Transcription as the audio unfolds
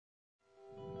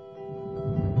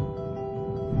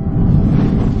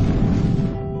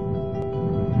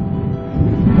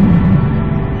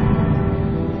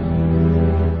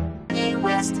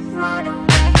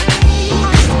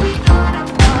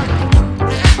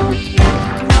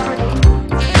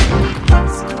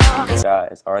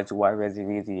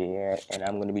RZY here, and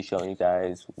I'm going to be showing you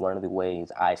guys one of the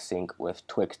ways I sync with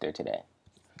Twixtor today.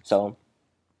 So,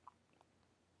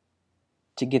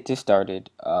 to get this started,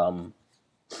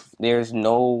 there's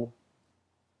no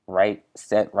right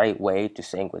way to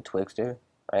sync with Twixtor,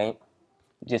 right?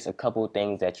 Just a couple of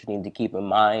things that you need to keep in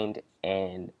mind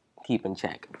and keep in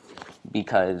check.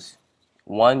 Because,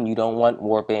 one, you don't want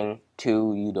warping.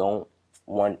 Two, you don't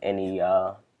want any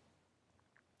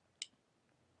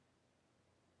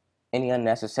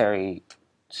unnecessary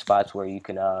spots where you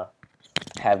can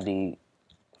have the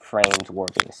frames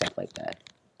warping and stuff like that.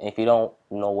 And if you don't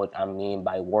know what I mean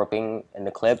by warping in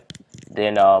the clip,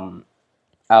 then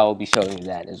I'll be showing you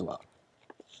that as well.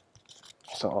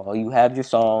 So you have your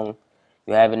song,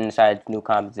 you have it inside new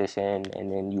composition,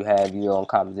 and then you have your own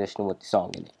composition with the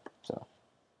song in it. So,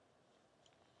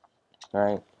 all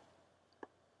right.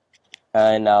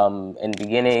 And in the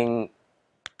beginning,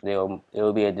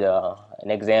 it'll be an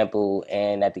example,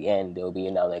 and at the end there'll be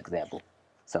another example.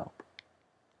 So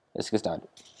let's get started.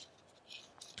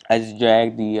 I just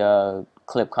dragged the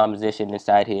clip composition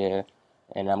inside here,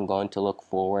 and I'm going to look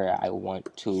for where I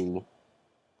want to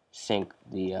sync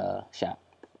the shot,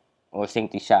 or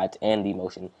sync the shots and the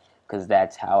motion, because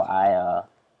that's how I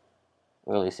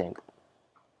really sync.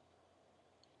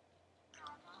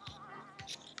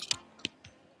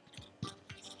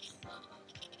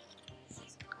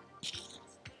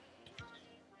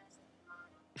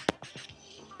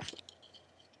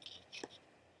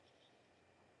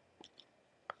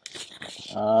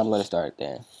 I'm going to start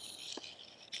there.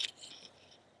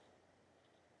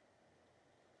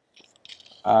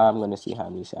 I'm going to see how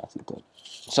many shots he took.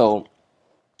 So,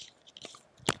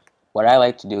 what I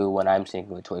like to do when I'm syncing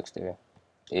with Twixtor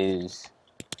is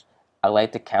I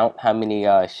like to count how many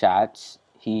shots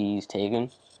he's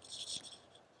taken,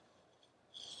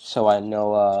 so I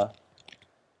know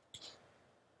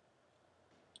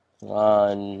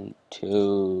 1,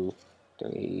 2,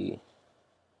 3,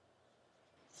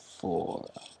 4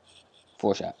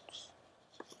 shots.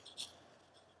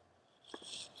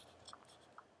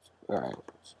 All right.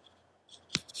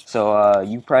 So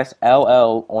you press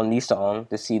LL on the song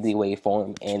to see the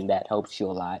waveform, and that helps you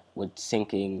a lot with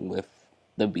syncing with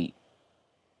the beat.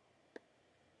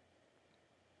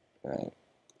 All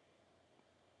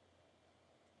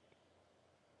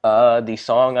right. The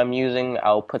song I'm using,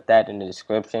 I'll put that in the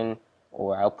description,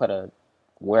 or I'll put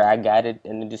where I got it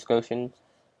in the description,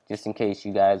 just in case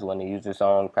you guys want to use the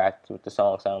song, practice with the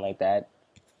song, sound like that,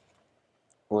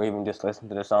 or even just listen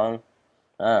to the song.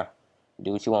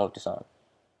 Do what you want with the song.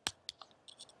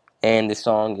 And the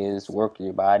song is "Work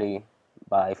Your Body"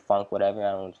 by Funk whatever.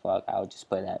 I don't fuck. I'll just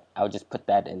put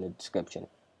that in the description.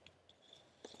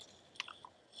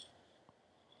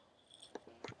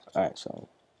 All right. So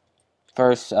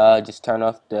first, just turn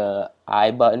off the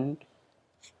I button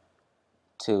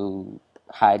to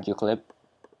hide your clip.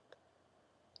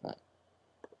 Right.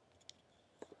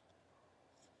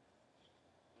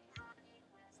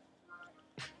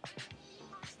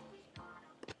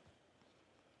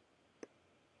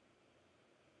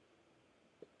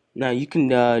 Now you can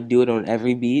do it on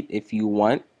every beat if you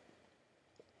want,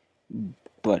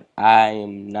 but I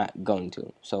am not going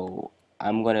to. So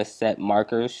I'm gonna set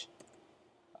markers.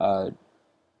 Uh,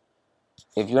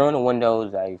 if you're on a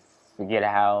Windows, I forget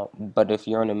how, but if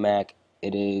you're on a Mac,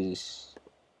 it is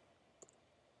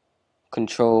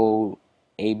Control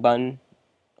A button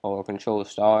or Control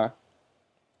star.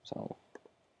 So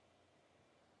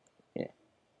yeah,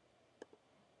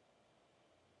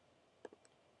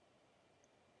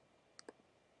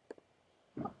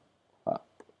 uh,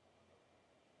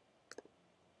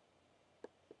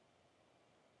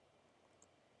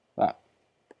 uh,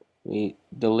 we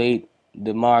delete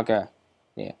the marker.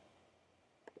 Yeah,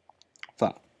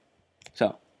 fuck.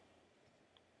 So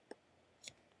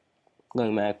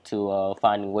going back to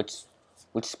finding which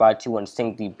spot you want to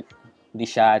sync the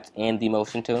shots and the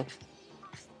motion to.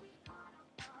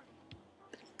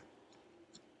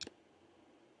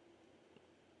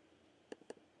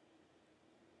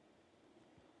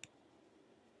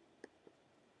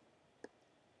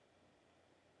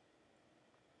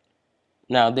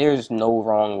 Now there's no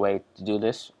wrong way to do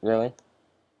this, really.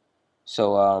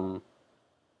 So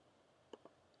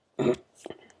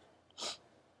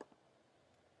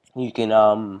you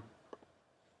can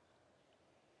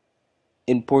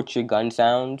import your gun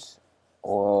sounds,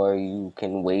 or you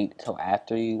can wait till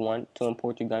after you want to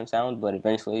import your gun sounds, but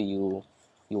eventually you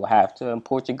will have to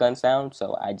import your gun sound,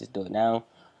 so I just do it now.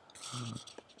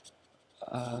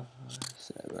 uh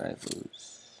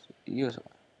Rifles, use one.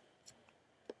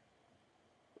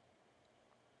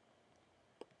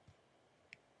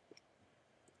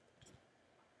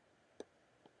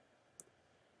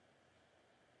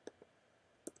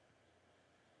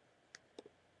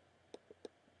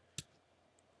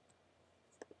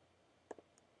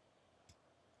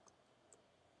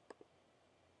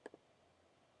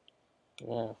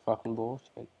 Yeah, fucking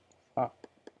bullshit. Fuck.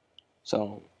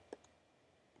 So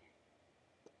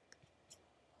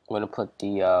I'm gonna put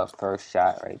the first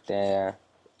shot right there,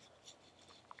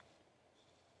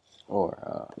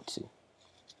 or let's see,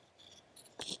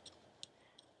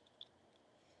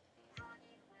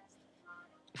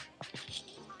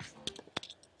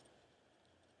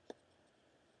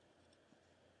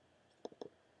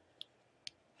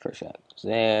 first shot goes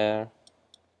there.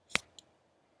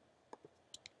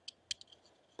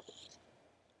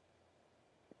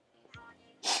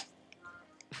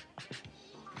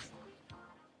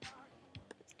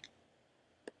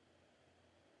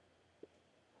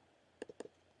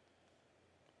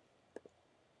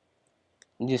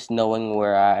 Just knowing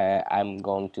where I'm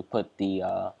going to put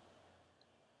the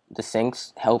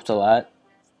sinks helps a lot,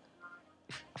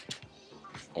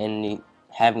 and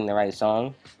having the right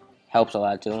song helps a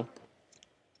lot too.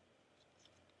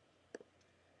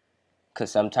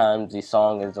 Because sometimes the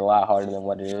song is a lot harder than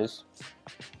what it is.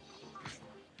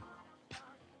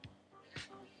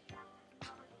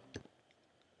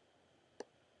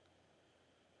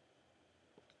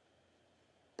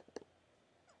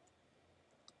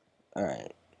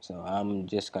 Alright, so I'm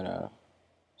just gonna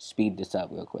speed this up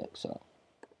real quick. So,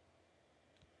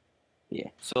 yeah.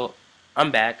 So, I'm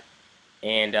back,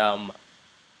 and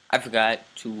I forgot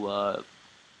to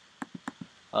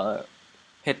uh,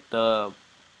 hit the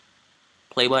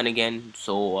play button again,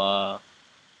 so I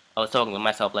was talking to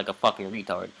myself like a fucking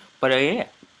retard. But yeah.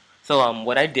 So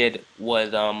what I did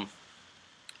was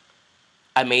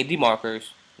I made the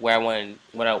markers where I wanted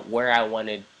where I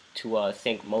wanted to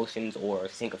sync motions or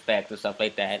sync effects or stuff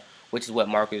like that, which is what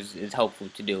markers is helpful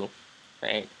to do,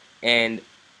 right? And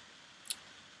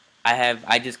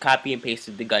I just copy and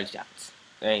pasted the gunshots,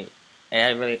 right?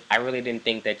 And I really didn't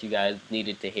think that you guys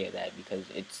needed to hear that because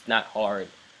it's not hard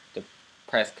to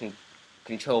press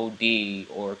Control D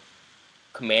or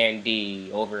Command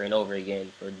D over and over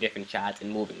again for different shots and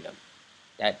moving them.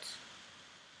 That's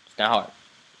it's not hard.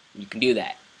 You can do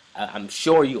that. I'm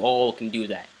sure you all can do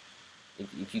that.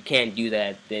 If you can't do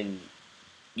that, then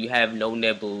you have no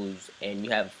nipples and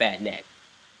you have a fat neck.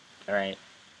 All right.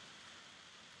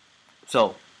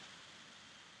 So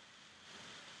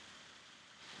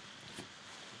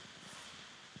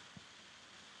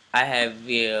I have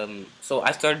so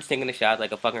I started singing the shot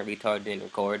like a fucking retard, didn't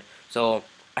record. So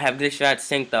I have this shot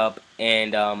synced up,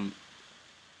 and I'll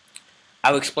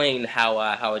explain how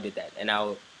I did that, and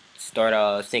I'll start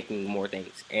syncing more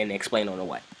things and explain on the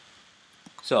way.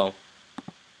 So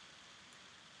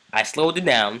I slowed it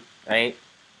down, right?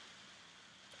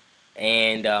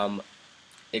 And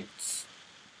it's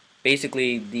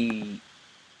basically the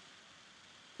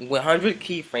 100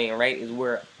 keyframe, right, is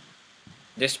where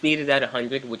the speed is at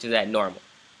 100, which is at normal,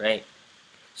 right?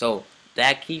 So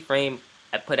that keyframe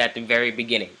I put at the very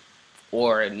beginning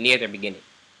or near the beginning,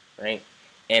 right?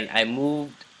 And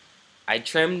I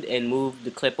trimmed and moved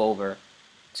the clip over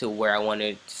to where I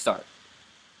wanted to start.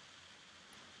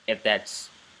 If that's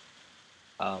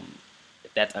um,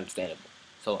 if that's understandable.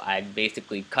 So I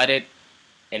basically cut it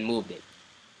and moved it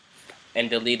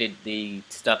and deleted the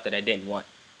stuff that I didn't want.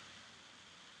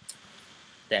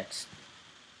 That's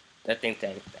I think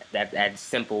that as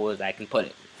simple as I can put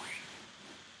it,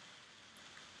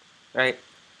 right?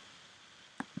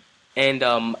 And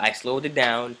I slowed it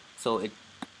down so it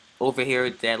over here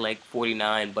it's at like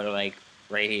 49, but like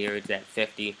right here it's at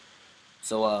 50.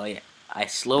 So yeah, I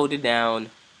slowed it down,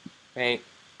 right,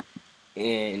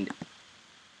 and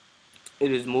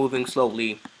it is moving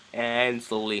slowly and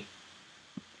slowly,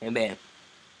 and bam,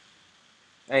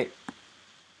 right,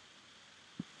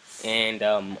 and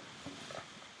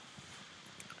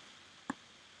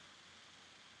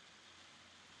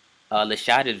the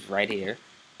shot is right here,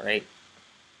 right,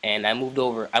 and I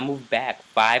moved back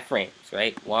 5 frames,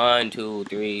 right, 1, 2,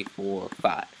 3, 4,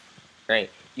 5, right.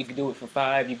 You can do it for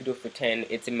 5, you can do it for 10.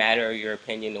 It's a matter of your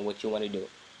opinion and what you want to do.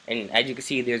 And as you can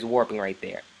see, there's warping right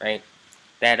there, right.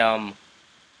 That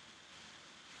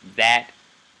that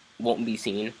won't be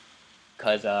seen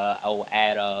because I will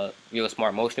add a real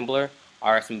smart motion blur,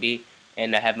 RSMB,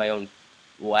 and I have my own.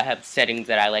 Well, I have settings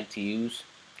that I like to use,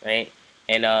 right?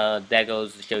 And that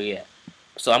goes to show you that.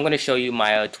 So I'm gonna show you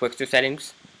my Twixtor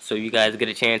settings, so you guys get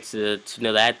a chance to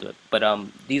know that. But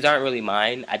these aren't really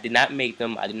mine. I did not make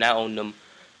them. I did not own them.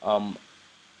 Um,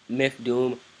 Myth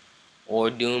Doom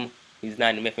or Doom. He's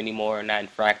not in Myth anymore, not in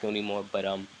Fractal anymore. But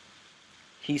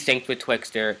he synced with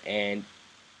Twixtor, and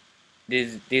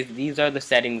these are the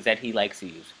settings that he likes to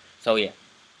use. So yeah,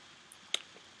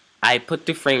 I put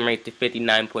the frame rate to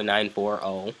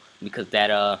 59.940 because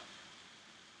that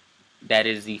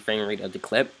is the frame rate of the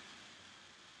clip.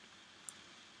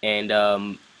 and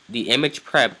the image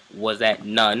prep was at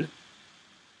none,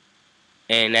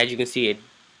 and as you can see, it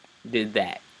did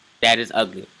that. That is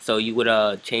ugly. So you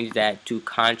would change that to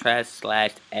contrast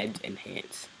slash edge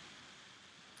enhance,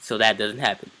 so that doesn't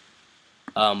happen.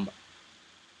 Um,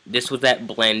 this was at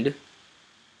blend,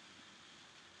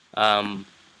 um,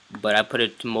 but I put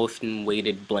it to motion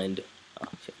weighted blend. Oh,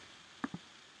 shit.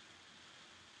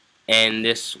 And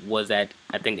this was at,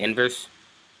 I think, inverse,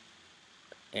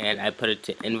 and I put it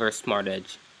to inverse smart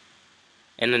edge.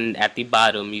 And then at the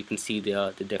bottom you can see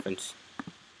the difference.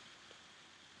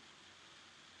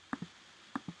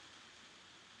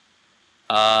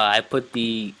 I put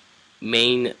the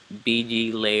main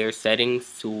BG layer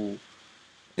settings to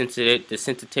the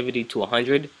sensitivity to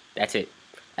 100. That's it.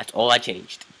 That's all I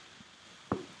changed.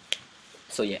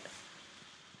 So yeah,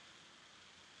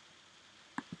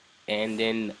 and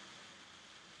then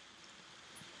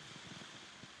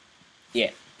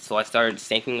yeah, so I started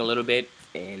syncing a little bit,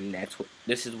 and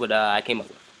this is what I came up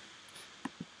with.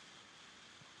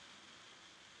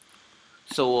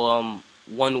 So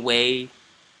one way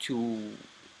to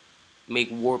make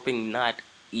warping not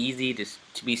easy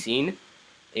to be seen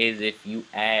is if you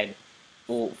add,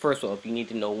 well, first off, you need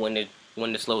to know when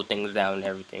to slow things down and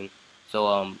everything.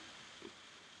 So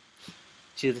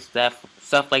to the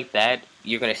stuff like that,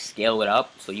 you're gonna scale it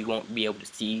up, so you won't be able to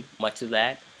see much of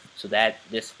that. So that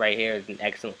this right here is an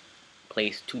excellent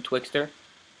place to Twixtor.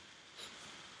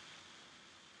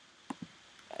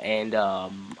 And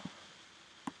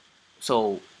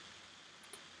so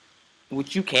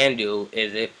what you can do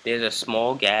is if there's a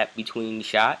small gap between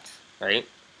shots, right?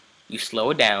 You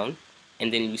slow it down,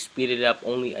 and then you speed it up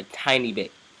only a tiny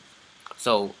bit.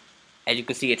 So as you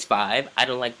can see, it's 5. I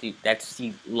don't like to. That's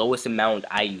the lowest amount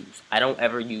I use. I don't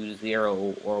ever use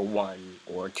 0 or 1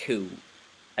 or 2.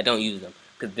 I don't use them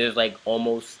because there's like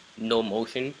almost no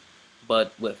motion.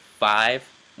 But with 5,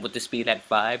 with the speed at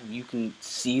 5, you can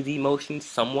see the motion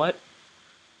somewhat,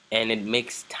 and it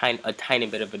makes a tiny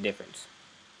bit of a difference.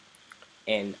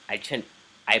 And I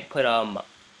put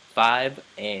 5,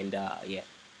 and yeah,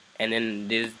 and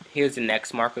then here's the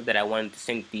next marker that I wanted to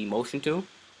sync the motion to.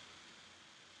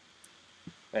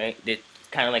 Right, it's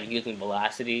kind of like using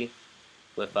velocity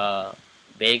with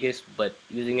Vegas, but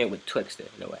using it with Twixtor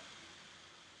in a way.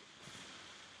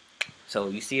 So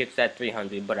you see it's at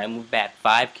 300, but I moved back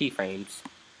 5 keyframes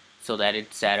so that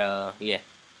it's at yeah.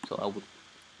 So I would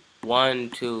 1,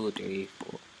 2, 3,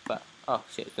 4, 5. Oh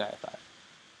shit, it's not at 5.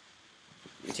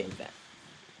 Let me change that.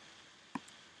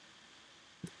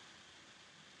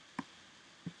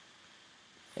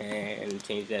 And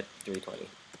change that to 320.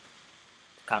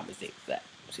 Compensate for that.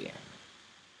 So yeah.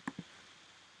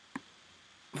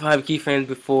 5 keyframes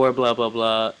before, blah blah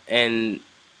blah, and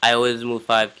I always move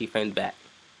 5 keyframes back.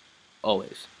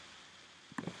 Always.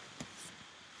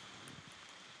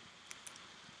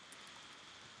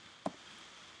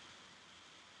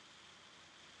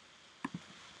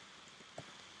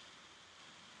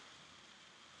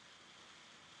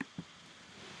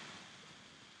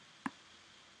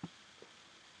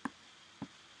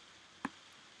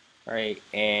 Alright,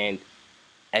 and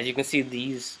as you can see,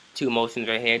 these two motions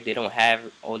right here, they don't have,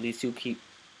 all these two key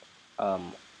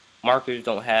um, markers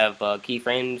don't have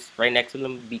keyframes right next to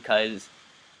them because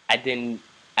I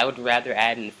would rather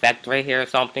add an effect right here or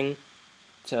something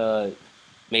to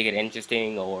make it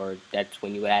interesting, or that's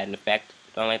when you add an effect,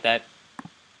 something like that.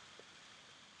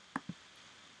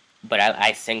 But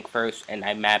I sync first and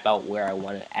I map out where I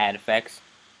want to add effects,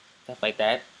 stuff like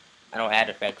that. I don't add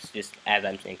effects just as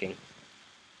I'm syncing.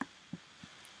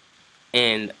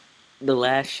 And the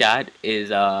last shot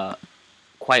is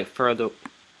quite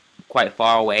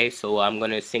far away, so I'm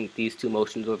gonna sync these two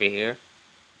motions over here.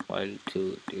 1,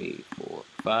 2, 3, 4,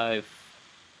 5.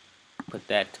 Put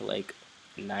that to like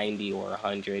 90 or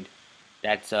 100.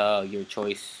 That's your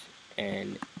choice,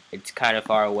 and it's kind of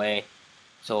far away,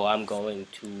 so I'm going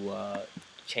to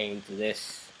change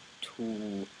this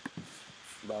to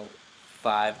about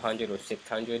 500 or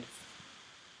 600,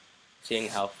 seeing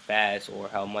how fast or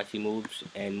how much he moves,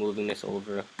 and moving this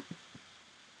over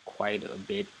quite a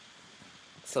bit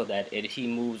so that he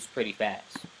moves pretty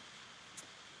fast.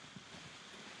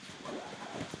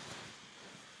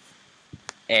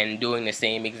 And doing the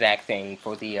same exact thing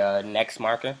for the next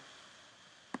marker.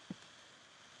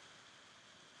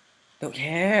 Don't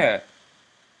care.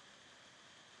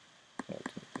 1, 2,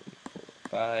 3,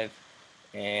 4, 5,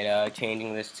 and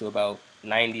changing this to about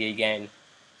 90 again,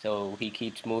 so he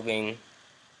keeps moving,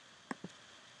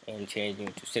 and changing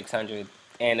it to 600.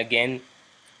 And again,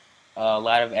 a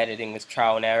lot of editing is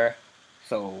trial and error,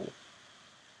 so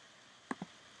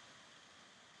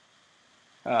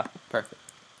perfect.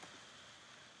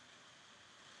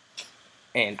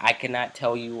 and I cannot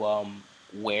tell you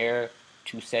where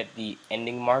to set the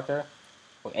ending marker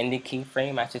or ending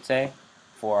keyframe, I should say,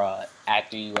 for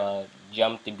after you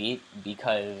jump the beat,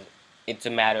 because it's a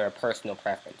matter of personal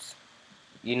preference.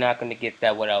 You're not going to get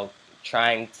that without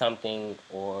trying something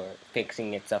or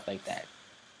fixing it, stuff like that.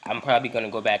 I'm probably going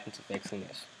to go back into fixing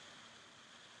this.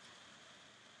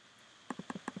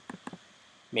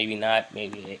 Maybe not,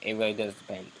 maybe it really does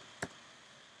depend.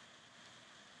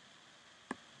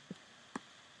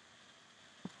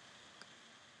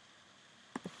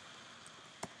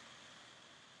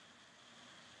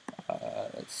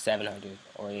 It's 700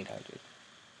 or 800.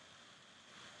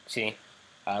 See,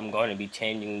 I'm going to be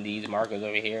changing these markers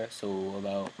over here, so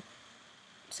about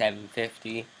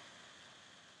 750,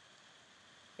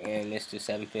 and this to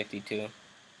 752.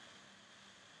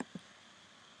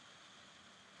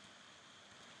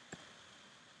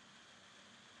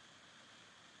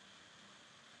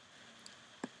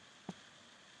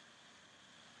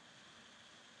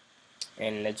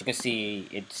 And as you can see,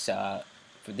 it's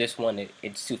for this one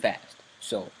it's too fast.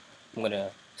 So I'm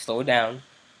gonna slow it down,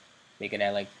 make it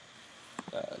at like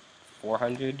uh,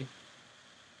 400,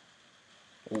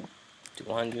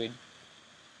 200.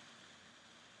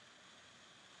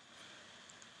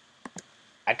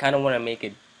 I kind of want to make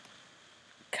it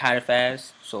kind of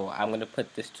fast, so I'm gonna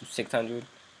put this to 600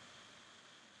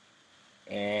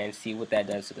 and see what that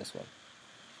does to this one.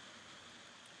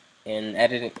 And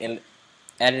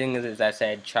editing is, as I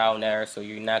said, trial and error, so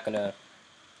you're not gonna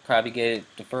probably get it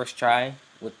the first try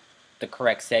with the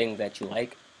correct settings that you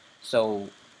like. So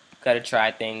gotta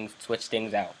try things, switch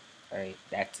things out. Alright,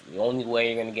 that's the only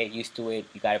way you're gonna get used to it.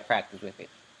 You gotta practice with it.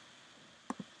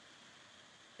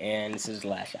 And this is the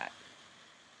last shot.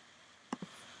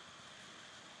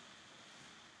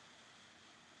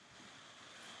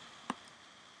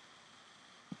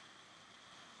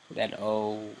 That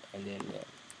O, and then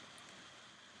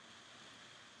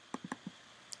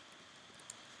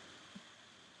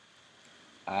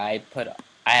I put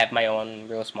I have my own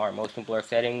real smart motion blur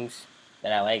settings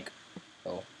that I like.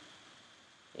 So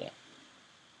yeah.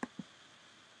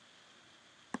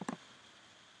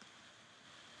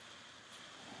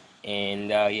 And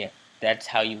yeah, that's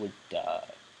how you would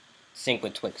sync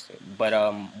with Twixtor. But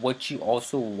what you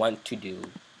also want to do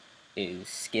is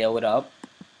scale it up.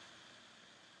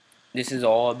 This is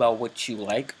all about what you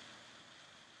like.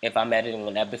 If I'm editing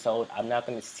an episode, I'm not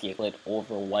going to scale it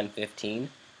over 115.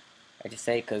 I just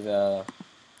say because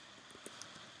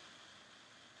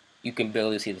you can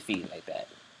barely see the feed like that.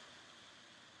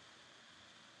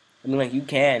 I mean, like you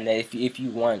can if you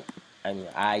want. I mean,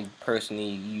 I personally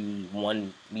use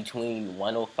one between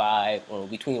 105 or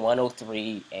between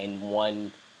 103 and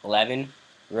 111.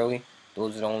 Really,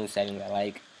 those are the only settings I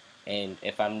like. And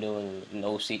if I'm doing an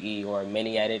OCE or a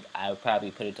mini edit, I would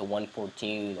probably put it to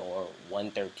 114 or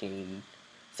 113,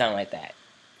 something like that.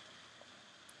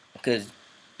 Because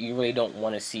you really don't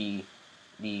want to see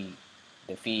the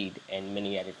the feed and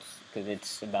mini edits because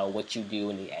it's about what you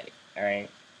do in the edit. All right,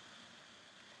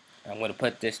 I'm gonna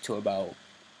put this to about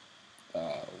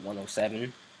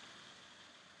 107,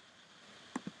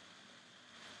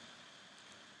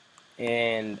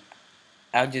 and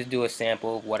I'll just do a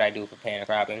sample of what I do for pan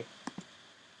cropping.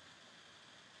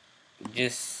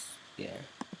 Just yeah.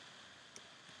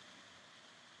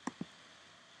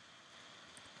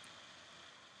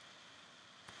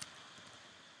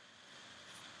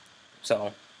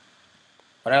 So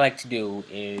what I like to do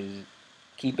is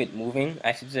keep it moving,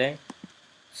 I should say.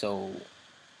 So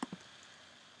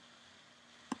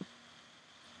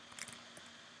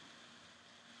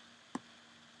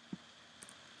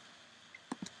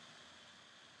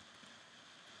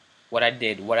what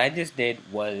I just did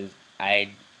was I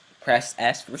pressed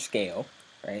S for scale,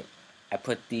 right? I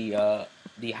put the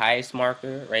highest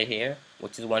marker right here,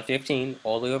 which is 115,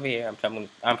 all the way over here.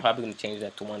 I'm probably gonna change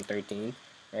that to 113,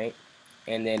 right?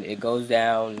 And then it goes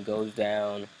down, goes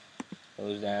down,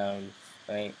 goes down,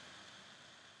 right?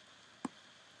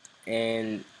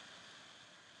 And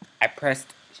I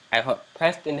pressed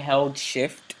and held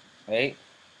Shift, right?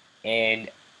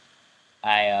 And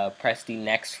I pressed the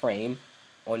next frame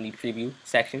on the preview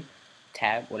section,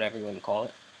 tab, whatever you want to call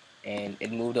it, and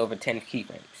it moved over 10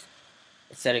 keyframes.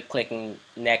 Instead of clicking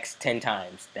next 10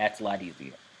 times, that's a lot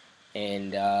easier.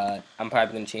 And I'm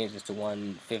probably going to change this to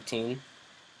 115,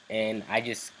 and I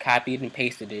just copied and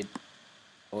pasted it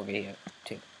over here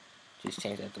too. Just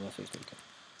change that to 115 too.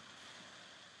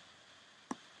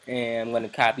 And I'm going to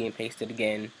copy and paste it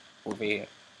again over here.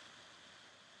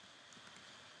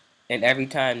 And every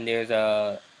time there's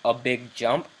a big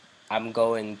jump, I'm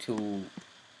going to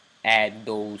add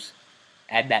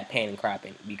that pan and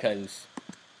cropping because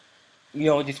You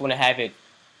don't just want to have it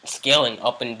scaling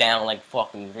up and down like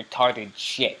fucking retarded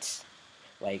shits.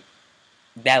 Like,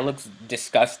 that looks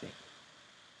disgusting.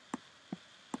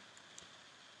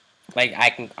 Like, I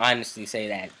can honestly say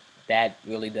that. That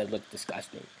really does look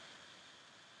disgusting.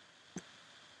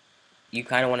 You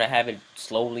kind of want to have it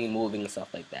slowly moving and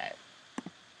stuff like that.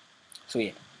 So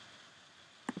yeah.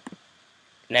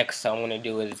 Next I'm going to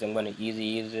do is I'm going to easy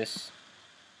use this.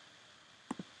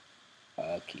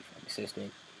 Keyframe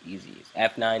assistant. Easy use.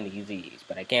 F9 to easy use.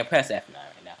 But I can't press F9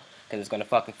 right now. Because it's going to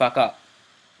fucking fuck up.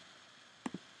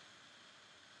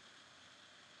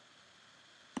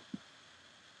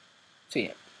 So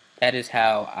yeah. That is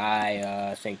how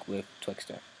I sync with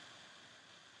Twixtor.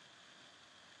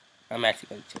 I'm actually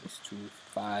going to change to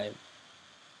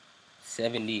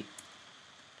 570.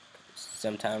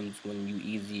 Sometimes when you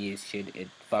easy as shit, it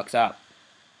fucks up.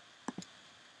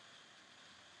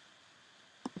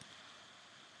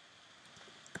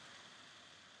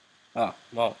 Oh,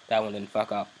 well, that one didn't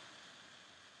fuck up.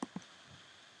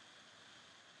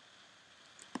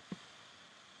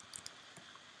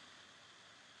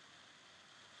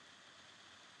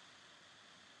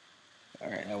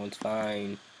 Alright, that one's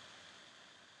fine.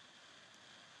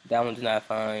 That one's not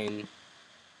fine.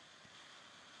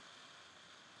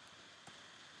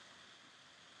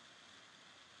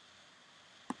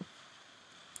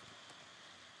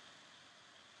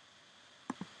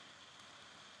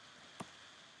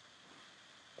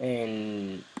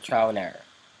 And trial and error.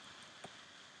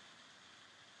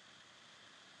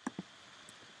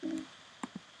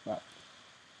 Wow.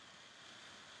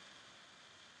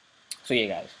 So yeah,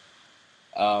 guys.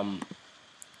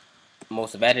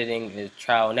 Most of editing is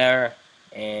trial and error,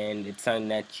 and it's something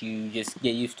that you just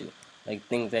get used to. Like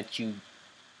things that you,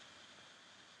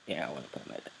 yeah, I want to put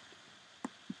them like that.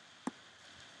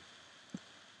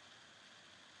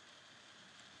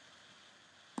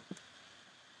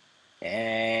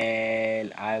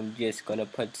 And I'm just gonna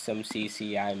put some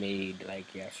CC I made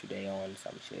like yesterday on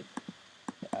some shit.